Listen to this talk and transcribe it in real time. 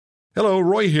Hello,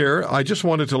 Roy here. I just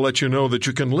wanted to let you know that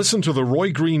you can listen to The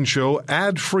Roy Green Show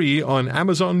ad-free on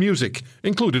Amazon Music,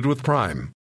 included with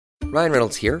Prime. Ryan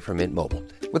Reynolds here from Mint Mobile.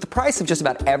 With the price of just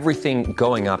about everything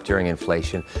going up during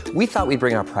inflation, we thought we'd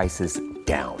bring our prices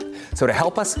down. So to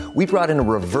help us, we brought in a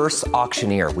reverse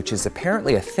auctioneer, which is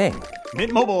apparently a thing.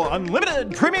 Mint Mobile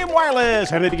Unlimited Premium Wireless.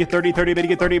 How to get 30, 30, bit to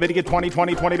get 30, bit to get 20,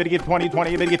 20, 20, bit to get 20,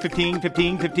 20, bit to get 15,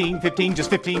 15, 15, 15, just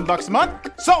 $15 a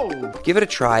month? Sold! Give it a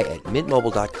try at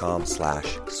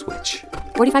mintmobile.com/switch.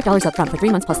 $45 up front for 3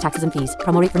 months plus taxes and fees.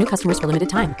 Promo rate for new customers for limited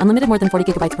time. Unlimited more than 40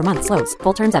 gigabytes per month. Slows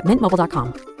full terms at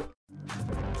mintmobile.com.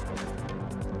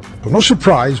 No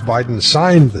surprise, Biden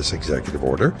signed this executive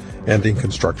order ending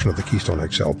construction of the Keystone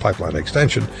XL pipeline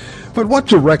extension. But what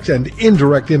direct and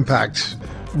indirect impact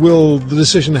will the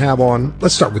decision have on,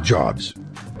 let's start with jobs?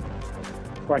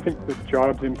 Well, I think the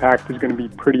jobs impact is going to be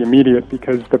pretty immediate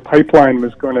because the pipeline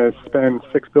was going to spend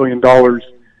 $6 billion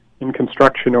in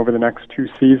construction over the next 2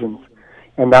 seasons.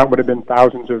 And that would have been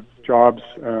thousands of jobs.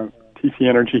 TC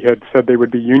Energy had said they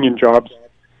would be union jobs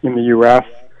in the U.S.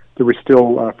 There was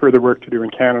still further work to do in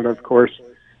Canada, of course.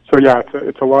 So, yeah,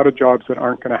 it's a lot of jobs that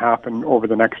aren't going to happen over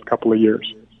the next couple of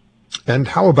years. And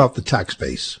how about the tax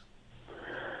base?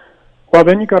 Well,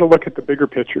 then you got to look at the bigger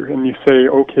picture, and you say,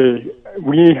 okay,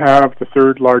 we have the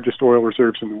third largest oil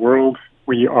reserves in the world.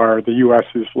 We are the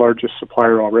U.S.'s largest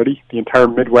supplier already. The entire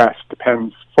Midwest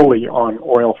depends fully on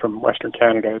oil from Western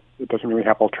Canada. It doesn't really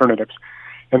have alternatives.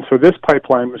 And so this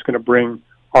pipeline was going to bring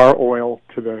our oil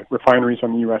to the refineries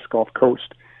on the U.S. Gulf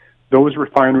Coast. Those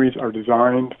refineries are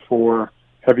designed for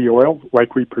heavy oil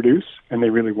like we produce, and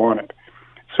they really want it.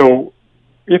 So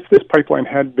if this pipeline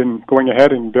had been going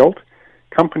ahead and built,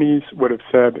 companies would have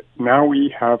said, now we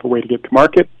have a way to get to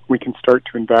market, we can start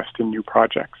to invest in new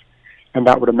projects. And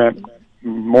that would have meant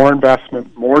more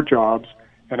investment, more jobs,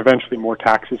 and eventually more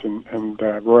taxes and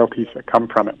royalties that come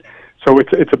from it. So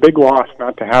it's a big loss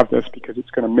not to have this because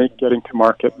it's going to make getting to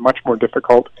market much more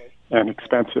difficult and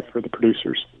expensive for the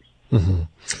producers. Mm-hmm.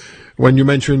 When you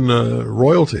mention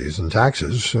royalties and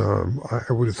taxes, I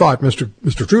would have thought Mr.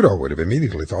 Trudeau would have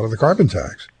immediately thought of the carbon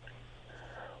tax.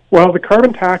 Well, the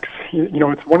carbon tax,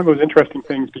 it's one of those interesting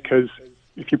things because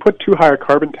if you put too high a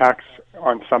carbon tax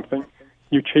on something,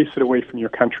 you chase it away from your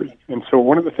country. And so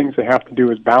one of the things they have to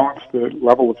do is balance the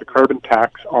level of the carbon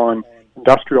tax on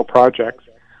industrial projects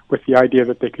with the idea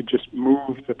that they could just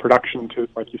move the production to,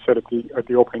 like you said at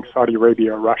the opening, Saudi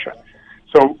Arabia or Russia.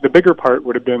 So the bigger part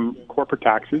would have been corporate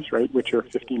taxes, right, which are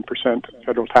 15%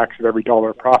 federal tax of every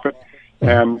dollar of profit,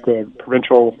 and the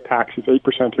provincial tax is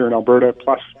 8% here in Alberta,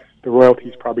 plus the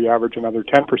royalties probably average another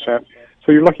 10%.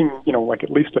 So you're looking, like at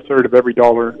least a third of every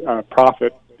dollar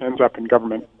profit ends up in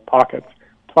government pockets,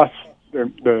 plus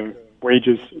the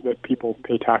wages that people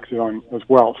pay taxes on as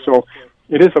well. So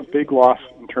it is a big loss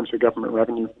in terms of government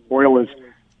revenue. Oil is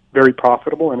very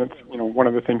profitable, and it's one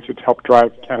of the things that's helped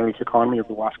drive Canada's economy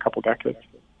over the last couple of decades.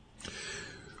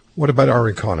 What about our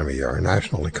economy, our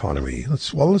national economy?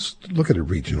 Let's look at it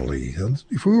regionally.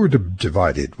 If we were to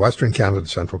divide it, Western Canada,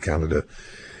 Central Canada,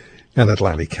 and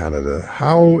Atlantic Canada,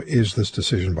 how is this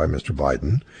decision by Mr.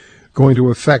 Biden going to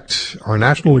affect our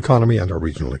national economy and our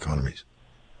regional economies?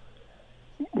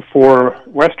 For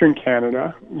Western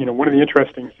Canada, one of the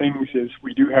interesting things is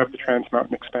we do have the Trans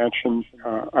Mountain expansion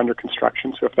under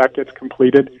construction. So if that gets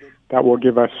completed, that will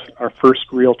give us our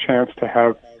first real chance to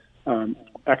have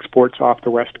exports off the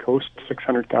West Coast,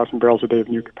 600,000 barrels a day of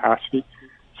new capacity.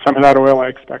 Some of that oil, I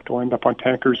expect, will end up on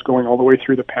tankers going all the way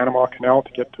through the Panama Canal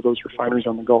to get to those refineries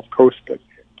on the Gulf Coast that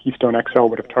Keystone XL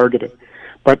would have targeted.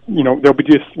 But, there'll be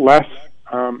just less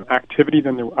activity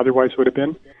than there otherwise would have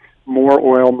been. More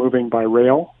oil moving by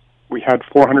rail. We had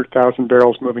 400,000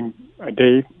 barrels moving a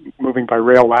day moving by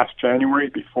rail last January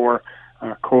before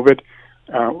COVID.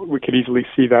 We could easily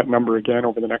see that number again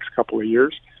over the next couple of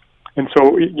years. And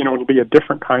so, it'll be a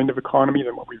different kind of economy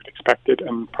than what we've expected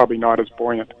and probably not as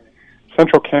buoyant.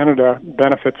 Central Canada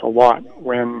benefits a lot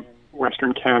when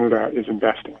Western Canada is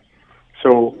investing.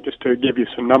 So just to give you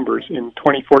some numbers, in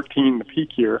 2014, the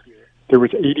peak year, there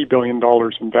was $80 billion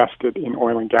invested in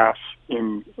oil and gas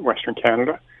in Western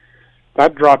Canada.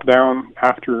 That dropped down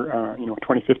after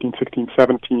 2015, 16,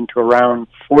 17 to around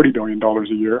 $40 billion a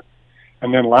year.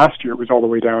 And then last year it was all the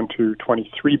way down to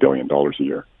 $23 billion a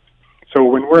year. So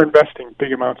when we're investing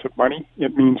big amounts of money,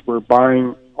 it means we're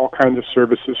buying all kinds of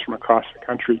services from across the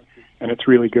country, and it's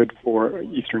really good for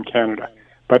Eastern Canada.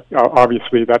 But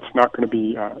obviously that's not going to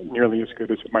be nearly as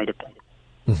good as it might have been.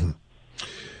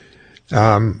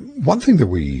 Mm-hmm. One thing that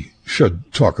we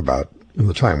should talk about in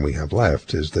the time we have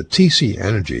left is that TC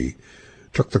Energy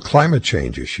took the climate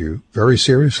change issue very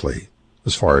seriously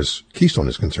as far as Keystone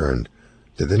is concerned,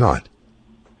 did they not?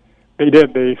 They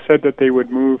did. They said that they would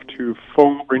move to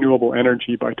full renewable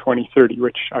energy by 2030,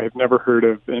 which I have never heard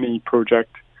of any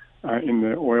project in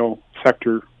the oil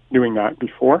sector doing that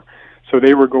before. So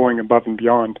they were going above and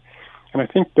beyond. And I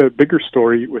think the bigger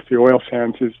story with the oil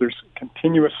sands is there's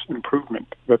continuous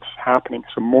improvement that's happening.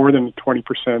 So more than a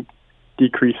 20%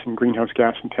 decrease in greenhouse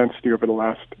gas intensity over the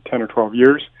last 10 or 12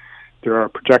 years. There are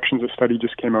projections, a study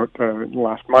just came out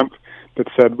last month that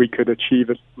said we could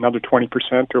achieve another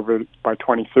 20% by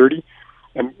 2030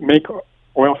 and make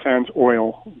oil sands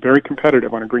oil very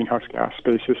competitive on a greenhouse gas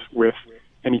basis with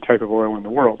any type of oil in the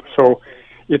world. So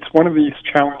it's one of these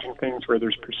challenging things where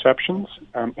there's perceptions,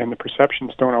 and the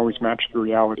perceptions don't always match the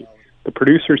reality. The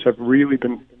producers have really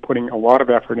been putting a lot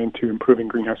of effort into improving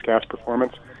greenhouse gas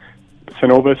performance.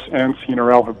 Cenovus and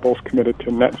CNRL have both committed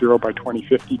to net zero by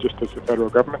 2050, just as the federal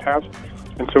government has.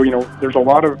 And so, there's a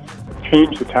lot of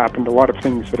change that's happened, a lot of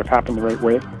things that have happened the right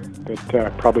way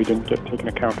that probably didn't get taken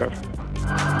account of.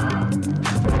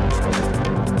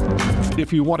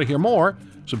 If you want to hear more,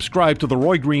 subscribe to The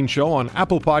Roy Green Show on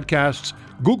Apple Podcasts,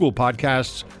 Google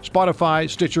Podcasts, Spotify,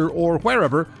 Stitcher, or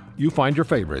wherever you find your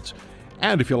favorites.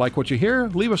 And if you like what you hear,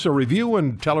 leave us a review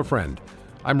and tell a friend.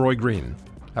 I'm Roy Green.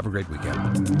 Have a great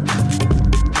weekend.